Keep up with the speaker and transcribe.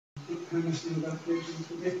話しての合併というこ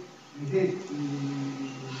とで、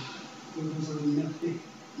ご協賛になってい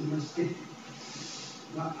まして、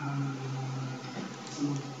そ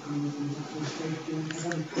の看護師に着用したいという方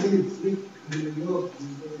に限りですね、いろいろい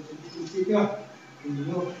ただいていることについては、いろい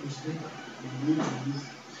ろしていると思います。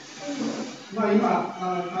今、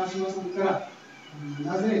川島さんから、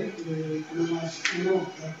なぜ、鹿沼市の学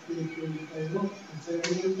生協議会を立ち上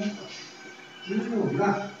げるようになったというような、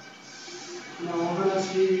お話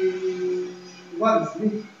はですね、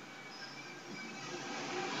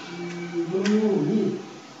ど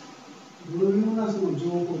のようなその情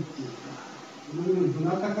報っていうか、ど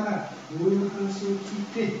なたからどういう話を聞い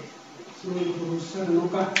て、そういうことをおっしゃるの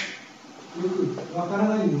か、よくわから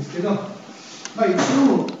ないんですけど、一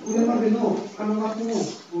応、これまでの鹿沼区の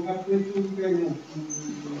学園協議会の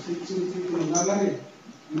設置についての流れ、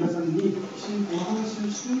皆さんにきちんとお話を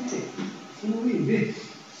しておいて、その上で、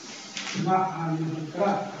皆さんから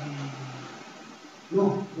の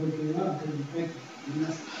ご意見は受け入れたいと思いま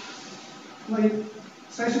す。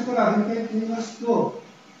最初から振り返ってみますと、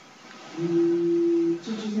町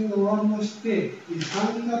長選が終わりまして、3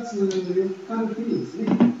月4日の日にですね、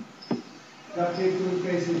学園協議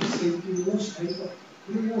会設置請求をしたいと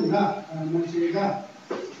いうような申し入れが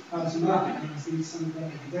川島誠一さんから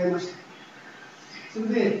ございました。それ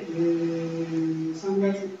で、3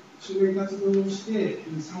月、署名活動をして、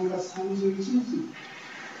3月31日に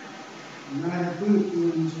747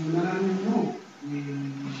人の、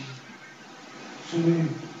署名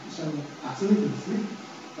者を集めてですね、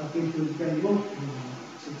学園協議会を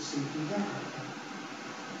設置請求があった。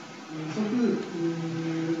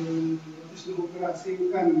私の方から政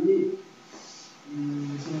務官に、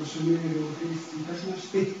その署名を提出いたしまし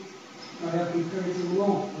て、約1ヶ月後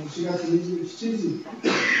の4月27日に、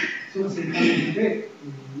その政務官の方で、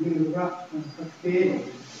名簿が確定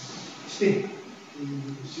して、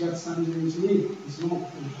4月30日にその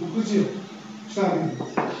告示をしたわけです。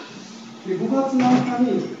で、5月7日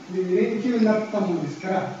に連休になったものですか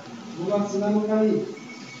ら、5月7日に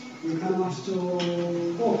鹿沼市長を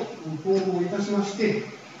訪問いたしまして、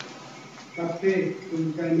合併協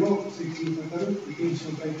議会の設置にかかる検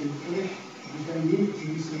証会ということで、議会に提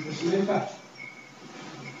出いたしないか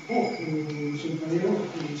を紹介を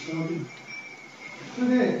したわけです。それ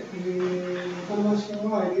で、鹿沼市長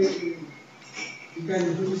は議会に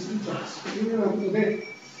付随するというようなことで、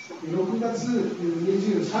6月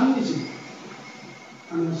23日に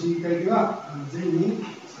鹿沼市議会では全員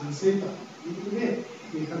賛成ということで、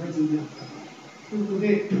可決になったということで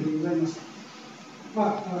ございます。その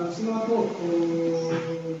後、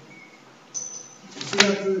4月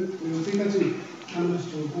1日に鹿沼市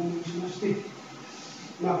長を訪問しまして、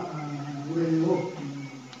お礼を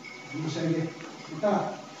申し上げ、また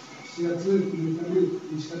7月6日に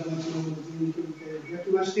西方町の全員協議会を開き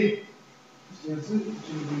まして、7月15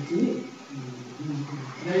日に臨時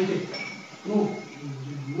会を開いて、の準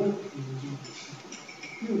備を準備した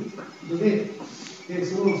ということで、そ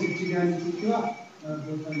の設置案については、同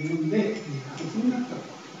会に読んで可決になった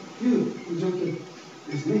という状況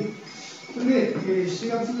ですね。それで、7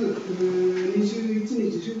月21日、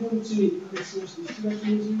15日に可決しまして、7月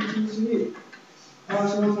21日に川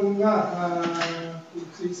島さんが、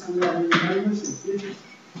鈴木さんがなりましてですね、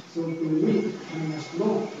早急に鹿沼市の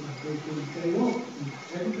学園協議会をや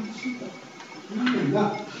りほしいというような、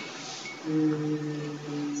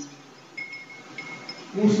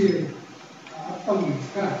申し入れがあったものです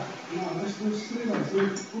から、私とすればですね、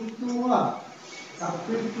本当は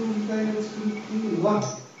学園協議会を作るというのは、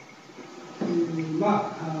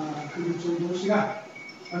首長同士が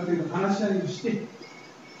ある程度話し合いをして、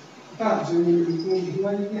また住民の意向に踏ま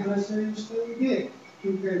えて話し合いをした上で、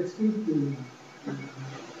協議会を作るというのが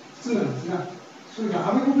普通なんですが、それがあ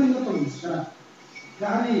べこべになったものですから、や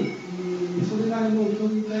はりそれなりの協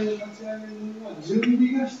議会を立ち上げるには準備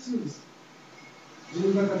が必要です。自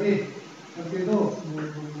分の中で、だけど、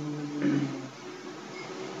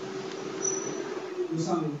予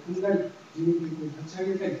算を組んだり、自民局を立ち上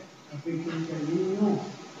げたり、学園協議会の運営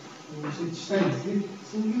を設置したいんですね。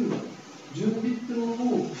そういう準備っていうのも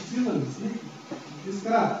必要なんですね。ですか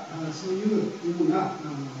ら、そういうような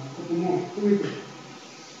ことも含めて、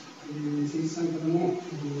政治さんからも、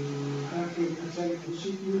早く立ち上げてほし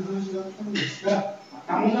いという話があったのですから、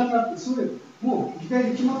ダメなんだって、それ、もう議会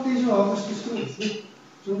で決まった以上は私としてもですね、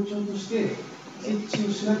町長として設置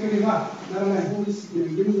をしなければならない法律的な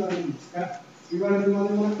義務があるんですから、言われるまで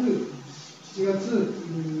もなく、7月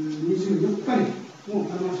24日に、もう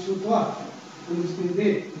鹿沼市長とは、この時点で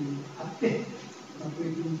会って、学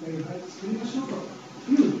園協議会を作りましょう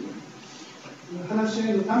という話し合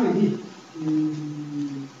いのために、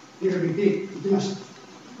出かけていきました。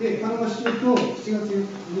で、鹿沼市長と7月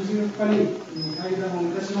24日に会談をい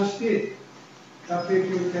たしまして、合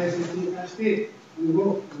併協議会設置に関して、今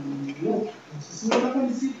後の進め方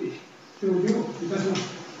について協議をいたします。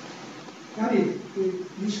やはり、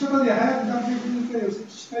西方で早く合併協議会を設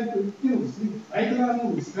置したいと言ってもですね、相手側のも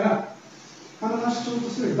のですから、鹿沼市長と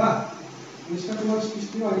すれば、西方町とし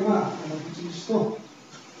ては今、栃木市と、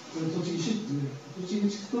栃木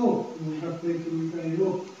地区と合併協議会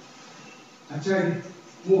を立ち上げ、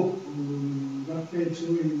もう合併調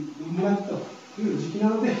印に間もなくという時期な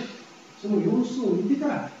ので、その様子を見てか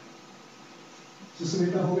ら進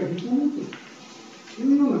めた方がいいと思うと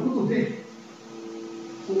いうようなことで、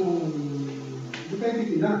その具体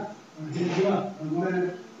的な返事はもら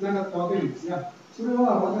えなかったわけなんですが、それ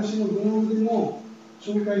は私のブログでも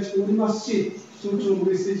紹介しておりますし、町長の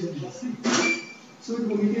メッセージでですね、そういうと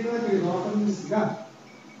ころを見ていただければ分かるんですが、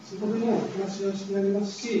そこでも話はしてありま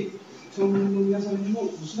すし、町民の皆さんにも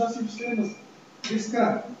お知らせしてあります。ですか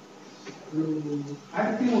ら、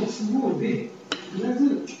相手の都合で、とりあえず、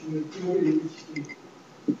そ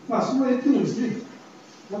うやってもですね、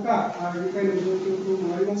また、議会の状況等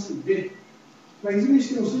もありますので、いずれに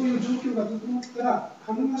してもそういう状況が整ったら、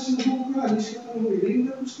鹿沼市の方から西方の方に連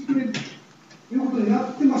絡してくれるということにな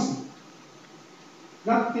ってます。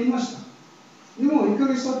なっていました。でも、1ヶ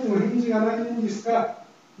月経っても返事がないものですから、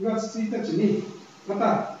9月1日に、ま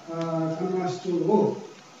た、鹿沼市長を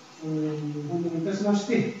訪問いたしまし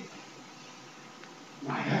て、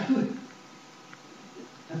早く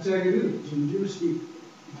立ち上げる準備をしていっ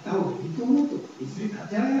た方がいいと思うと、いずれ立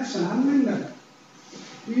ち上げなくちゃならないんだ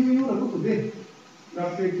というようなことで、合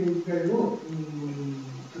併協議会を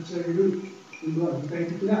立ち上げる、今度は具体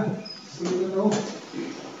的な進め方をお互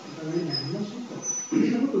いにやりましょうと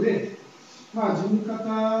いうことで、事務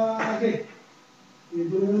方で、ど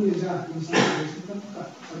のようにじゃあ、皆さんがしてたとか、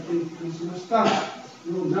先に話しましたよ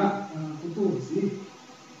うなことをですね、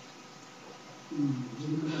事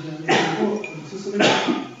務方であることを進めたこ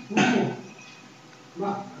とも、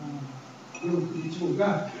4区1号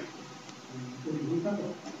が取り組んだという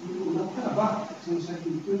ことになったらば、その先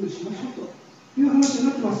に協議しましょうという話に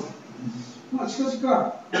なってます。近々、事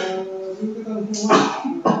務方の方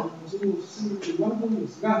は、それを進めると言われているん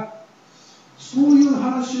ですが、そういう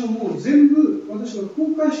話をもう全部私は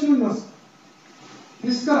公開しております。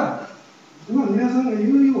ですから、今皆さんが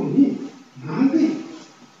言うように、なんで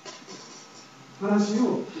話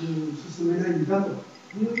を進めないんだと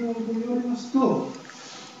いうようなことを言われますと、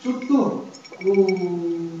ちょっと、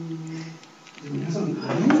皆さん、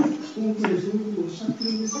何を本当にそういうことをおっしゃって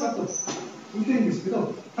るんですかと言いたいんですけ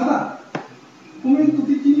ど、ただ、コメント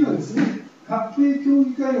的にはですね、合併協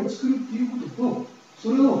議会を作るっていうことと、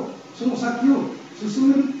その先を進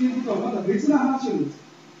めるっていうことはまだ別な話なんです。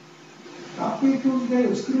合併協議会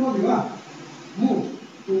を作るまでは、も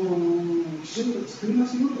う、きちんと作りま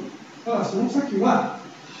すよと。ただ、その先は、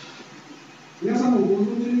皆さんもご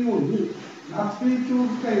存じのように、合併協議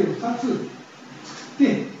会を2つ作っ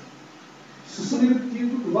て進めるってい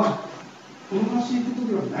うことは、好ましいこと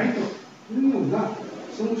ではないというような、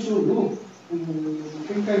総務省の見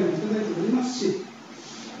解をいただいておりますし、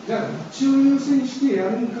じゃあ、どっちを優先してや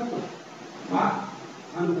るのかと、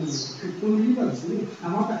結婚の理はですね、二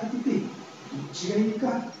股かけて、どっちがいいか、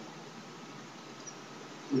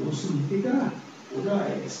様子を見てから、俺はど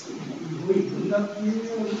う行くんだっていう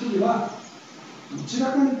ようなことでは、どち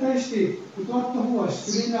らかに対して断った方は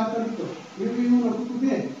失礼に当たるというようなことで、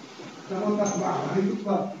二股、悪いこと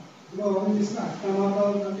は悪いんですが、二股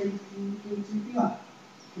をかけることについては、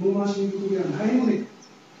好ましいことではないので、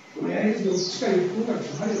とりあえずどっちかいう方が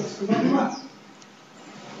決まりがつくまでは、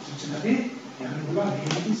そちらでやるのが礼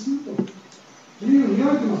儀ですというように言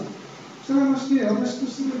われています。したがいまして、私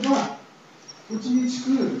とすれば、栃木地区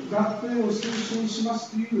合併を推進しま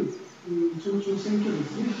すという町長選挙で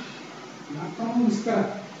すね、なったものですから、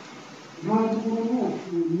今のところの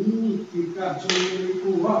任意っていうか、町名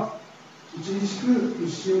以降は、栃木地区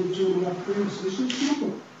市長部長の合併を推進しよ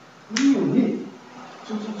うというように、町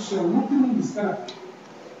長としては思っているんですから、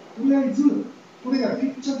とりあえず、これが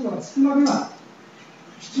決着がつくまでは、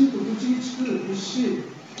きちんと栃木地区一市、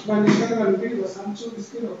西方が抜ければ3町で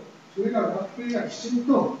すけど、それが合併がきちん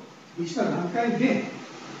とできた段階で、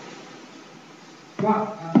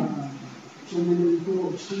町民の意向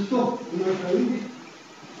をきちんと踏まえた上で、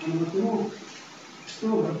この人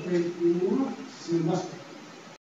の合併というものを進めますと